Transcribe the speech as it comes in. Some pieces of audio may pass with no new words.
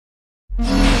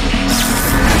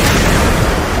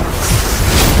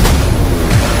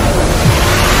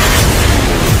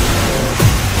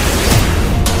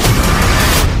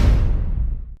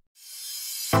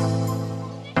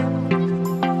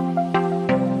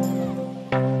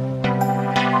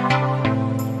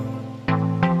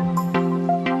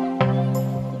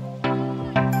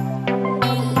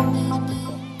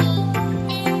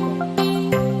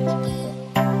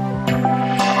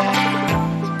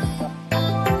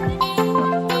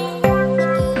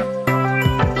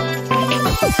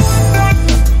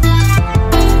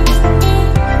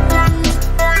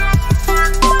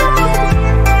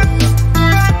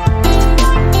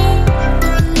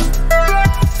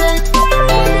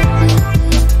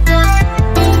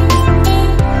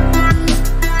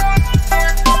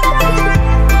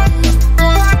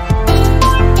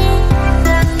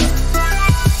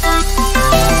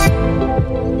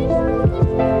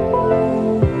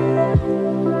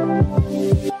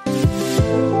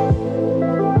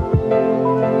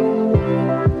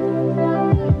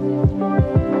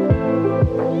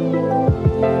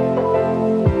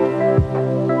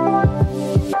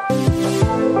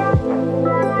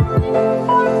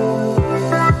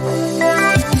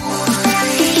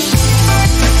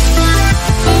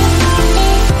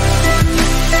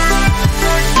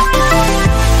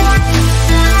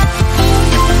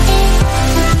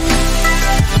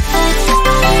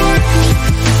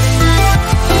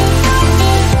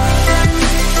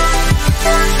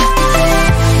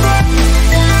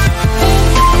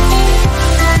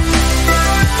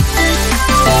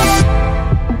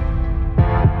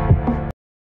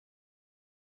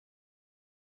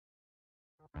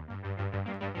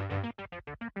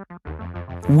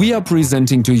We are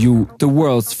presenting to you the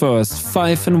world's first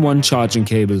 5-in-1 charging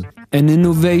cable, an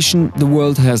innovation the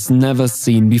world has never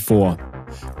seen before.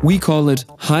 We call it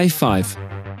HighFIVE.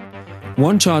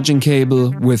 One charging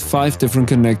cable with 5 different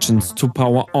connections to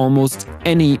power almost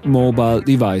any mobile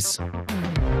device.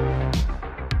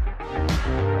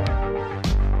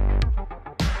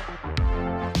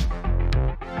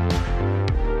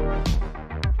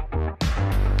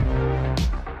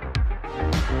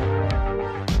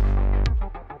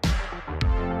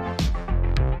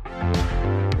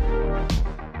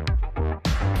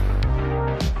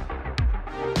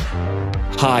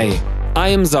 Hi, I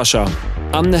am Sascha.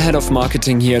 I'm the head of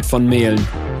marketing here at von Mehlen,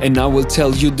 and I will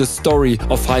tell you the story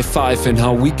of HighFIVE and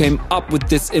how we came up with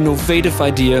this innovative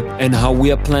idea and how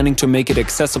we are planning to make it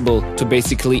accessible to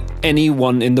basically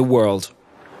anyone in the world.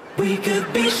 We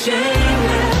could be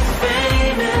shameless,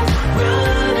 famous,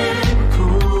 running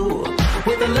cool,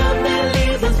 with a love that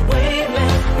leaves us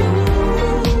weightless.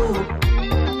 Ooh,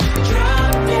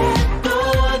 drop dead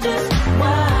gorgeous,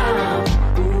 wow.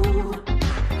 Ooh.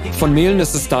 Von Mehlen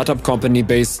is a startup company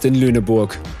based in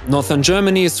Lüneburg. Northern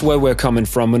Germany is where we're coming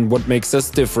from and what makes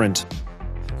us different.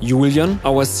 Julian,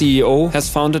 our CEO, has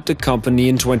founded the company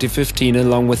in 2015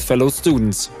 along with fellow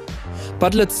students.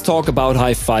 But let's talk about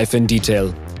HighFIVE in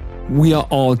detail. We are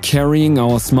all carrying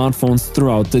our smartphones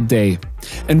throughout the day.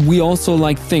 And we also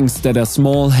like things that are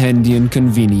small, handy and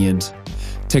convenient.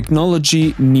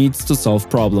 Technology needs to solve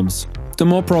problems. The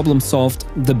more problems solved,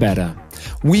 the better.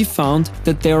 We found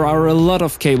that there are a lot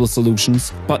of cable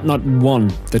solutions, but not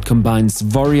one that combines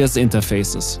various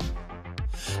interfaces.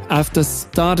 After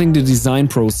starting the design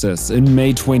process in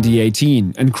May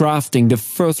 2018 and crafting the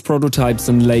first prototypes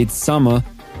in late summer,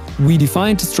 we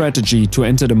defined a strategy to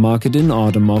enter the market in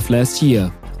autumn of last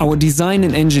year. Our design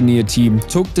and engineer team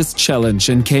took this challenge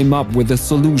and came up with a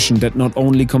solution that not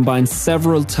only combines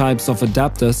several types of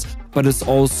adapters, but is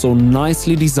also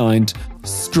nicely designed,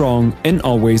 strong and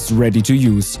always ready to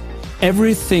use.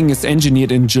 Everything is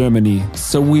engineered in Germany,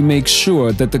 so we make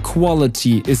sure that the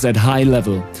quality is at high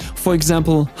level. For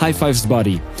example, HighFIVE's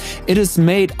body. It is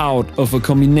made out of a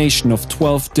combination of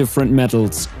 12 different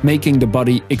metals, making the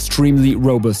body extremely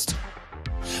robust.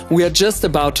 We are just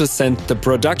about to send the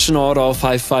production order of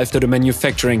HighFIVE to the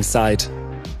manufacturing site.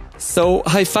 So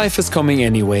HighFIVE is coming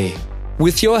anyway.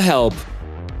 With your help,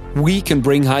 we can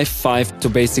bring HighFIVE to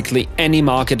basically any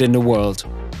market in the world.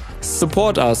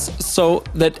 Support us so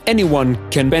that anyone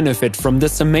can benefit from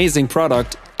this amazing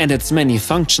product and its many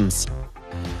functions.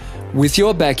 With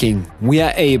your backing, we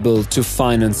are able to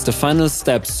finance the final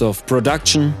steps of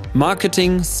production,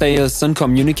 marketing, sales and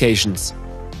communications.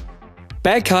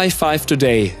 Back HighFIVE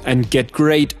today and get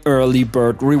great early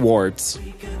bird rewards.